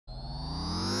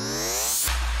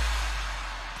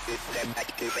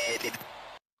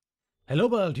Hello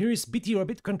world, here is Bitty or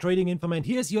Bitcoin Trading Informant.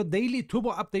 Here's your daily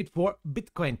turbo update for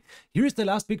Bitcoin. Here's the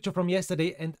last picture from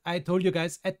yesterday, and I told you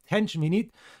guys, attention, we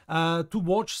need to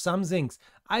watch some things.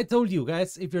 I told you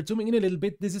guys, if you're zooming in a little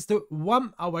bit, this is the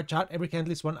 1 hour chart. Every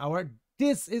candle is 1 hour.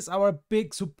 This is our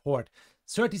big support,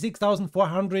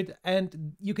 36,400,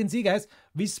 and you can see guys,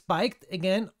 we spiked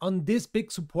again on this big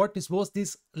support. This was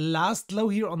this last low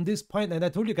here on this point, and I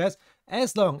told you guys,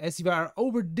 as long as you are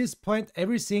over this point,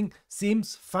 everything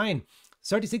seems fine.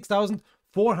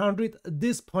 36,400,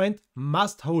 this point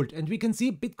must hold, and we can see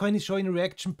Bitcoin is showing a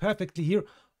reaction perfectly here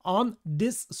on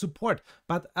this support.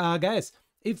 But guys,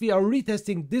 if we are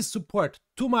retesting this support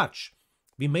too much,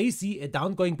 we may see a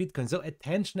downgoing Bitcoin. So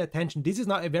attention, attention. This is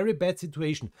now a very bad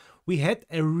situation. We had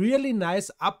a really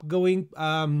nice upgoing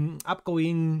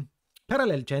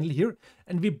parallel channel here,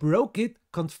 and we broke it,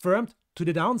 confirmed to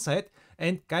the downside.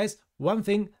 And guys, one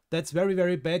thing that's very,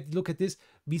 very bad, look at this.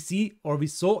 We see, or we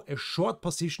saw, a short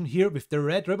position here with the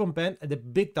red ribbon band and a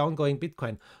big downgoing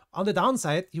Bitcoin. On the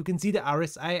downside, you can see the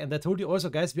RSI, and I told you also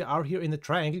guys, we are here in a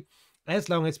triangle. As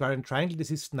long as we are in triangle, this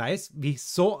is nice. We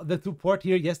saw the support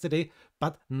here yesterday,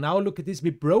 but now look at this. We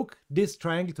broke this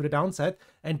triangle to the downside,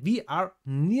 and we are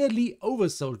nearly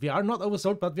oversold. We are not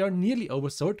oversold, but we are nearly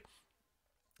oversold.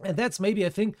 And that's maybe, I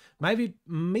think,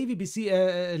 maybe we see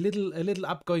a little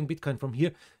upgoing Bitcoin from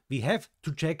here. We have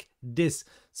to check this.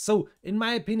 So in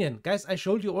my opinion, guys, I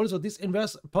showed you also this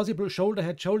inverse possible shoulder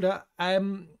head shoulder.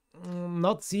 I'm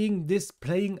not seeing this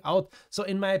playing out. So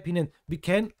in my opinion, we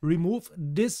can remove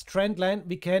this trend line.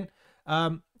 We can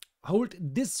hold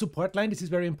this support line. This is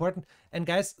very important. And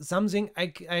guys, something I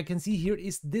can see here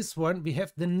is this one. We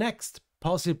have the next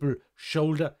possible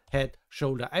shoulder head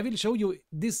shoulder. I will show you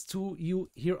this to you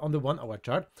here on the 1 hour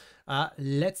chart.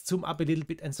 Let's zoom up a little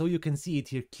bit, and so you can see it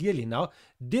here clearly now.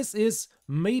 This is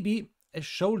maybe a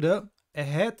shoulder, a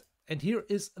head, and here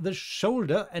is the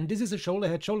shoulder, and this is a shoulder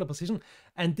head shoulder position,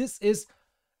 and this is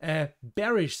a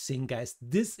bearish thing, guys.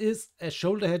 This is a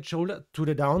shoulder head shoulder to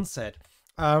the downside.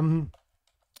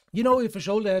 You know, if a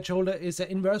shoulder head shoulder is an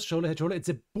inverse shoulder head shoulder, it's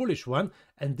a bullish one,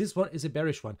 and this one is a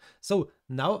bearish one. So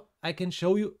now I can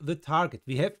show you the target.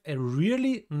 We have a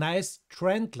really nice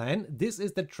trend line. This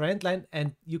is the trend line,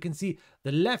 and you can see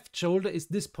the left shoulder is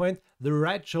this point, the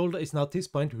right shoulder is now this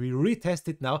point. We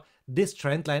retested now this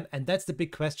trend line, and that's the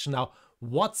big question now.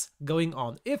 What's going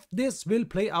on? If this will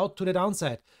play out to the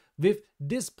downside with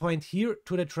this point here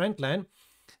to the trend line,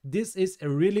 this is a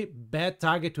really bad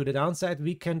target to the downside.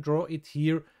 We can draw it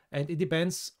here, and it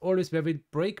depends always where we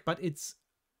break, but it's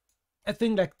a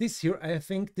thing like this here. I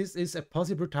think this is a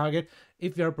possible target.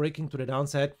 If we are breaking to the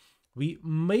downside, we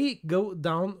may go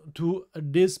down to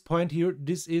this point here.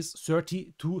 This is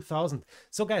 32,000.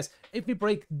 So guys, if we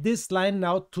break this line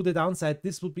now to the downside,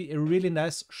 this would be a really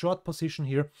nice short position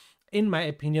here. In my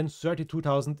opinion,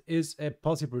 32,000 is a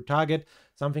possible target,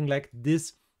 something like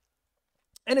this.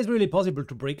 And it's really possible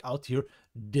to break out here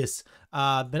this.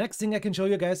 The next thing I can show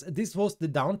you guys, this was the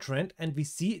downtrend, and we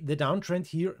see the downtrend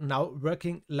here now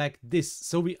working like this.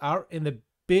 So we are in the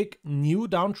big new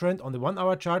downtrend on the 1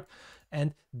 hour chart,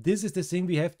 and this is the thing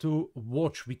we have to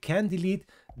watch. We can delete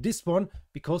this one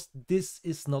because this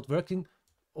is not working,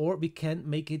 or we can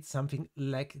make it something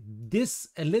like this,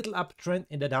 a little uptrend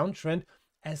in the downtrend.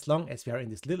 As long as we are in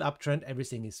this little uptrend,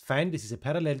 everything is fine. This is a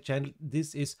parallel channel.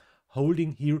 This is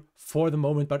holding here for the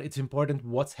moment, but it's important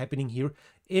what's happening here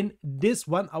in this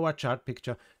 1 hour chart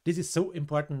picture. This is so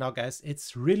important now, guys.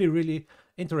 It's really, really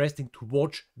interesting to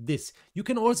watch this. You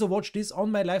can also watch this on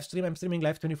my live stream. I'm streaming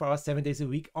live 24 hours, 7 days a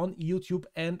week on YouTube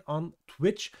and on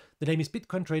Twitch. The name is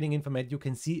Bitcoin Trading Informant. You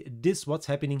can see this, what's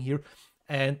happening here,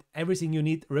 and everything you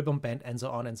need, ribbon band, and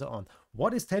so on and so on.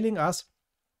 What is telling us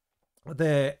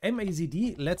the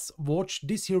MACD? Let's watch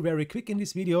this here very quick in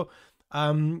this video.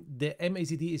 The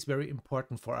MACD is very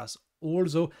important for us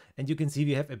also, and you can see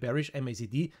we have a bearish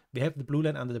MACD. We have the blue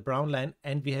line under the brown line,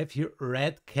 and we have here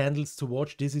red candles to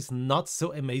watch. This is not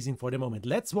so amazing for the moment.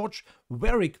 Let's watch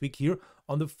very quick here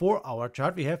on the 4 hour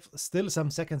chart. We have still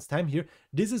some seconds time here.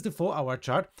 This is the 4 hour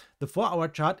chart. The 4 hour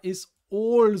chart is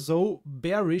also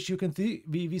bearish. You can see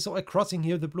we saw a crossing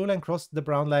here. The blue line crossed the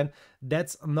brown line.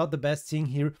 That's not the best thing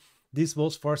here. This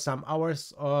was for some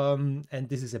hours, and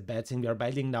this is a bad thing. We are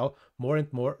building now more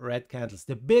and more red candles.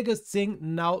 The biggest thing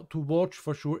now to watch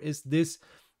for sure is this.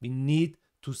 We need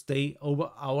to stay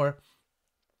over our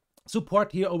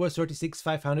support here, over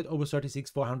 36,500, over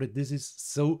 36,400. This is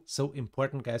so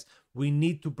important, guys. We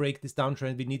need to break this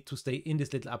downtrend. We need to stay in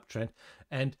this little uptrend,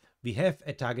 and we have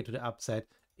a target to the upside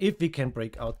if we can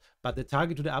break out. But the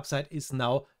target to the upside is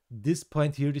now this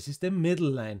point here. This is the middle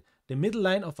line. The middle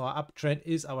line of our uptrend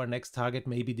is our next target.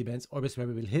 Maybe depends always where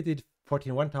we will hit it.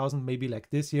 41,000, maybe like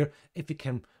this here, if we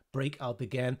can break out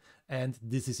again, and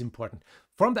this is important.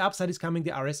 From the upside is coming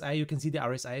the RSI. You can see the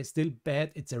RSI is still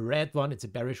bad. It's a red one, it's a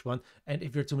bearish one. And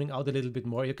if you're zooming out a little bit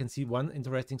more, you can see one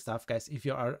interesting stuff, guys. If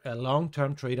you are a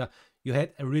long-term trader, you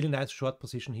had a really nice short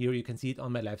position here. You can see it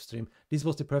on my live stream. This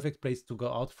was the perfect place to go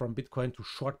out from Bitcoin to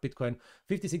short Bitcoin,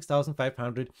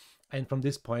 56,500. And from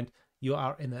this point, you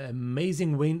are in an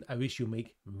amazing win. I wish you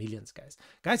make millions, guys.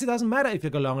 Guys, it doesn't matter if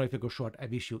you go long or if you go short. I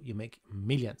wish you make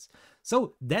millions.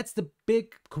 So that's the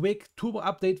big, quick turbo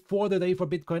update for the day for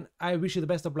Bitcoin. I wish you the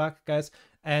best of luck, guys.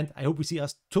 And I hope we see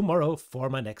us tomorrow for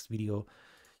my next video.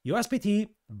 Yours PT.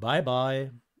 Bye-bye.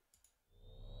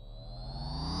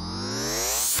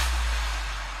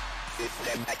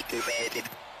 System activated.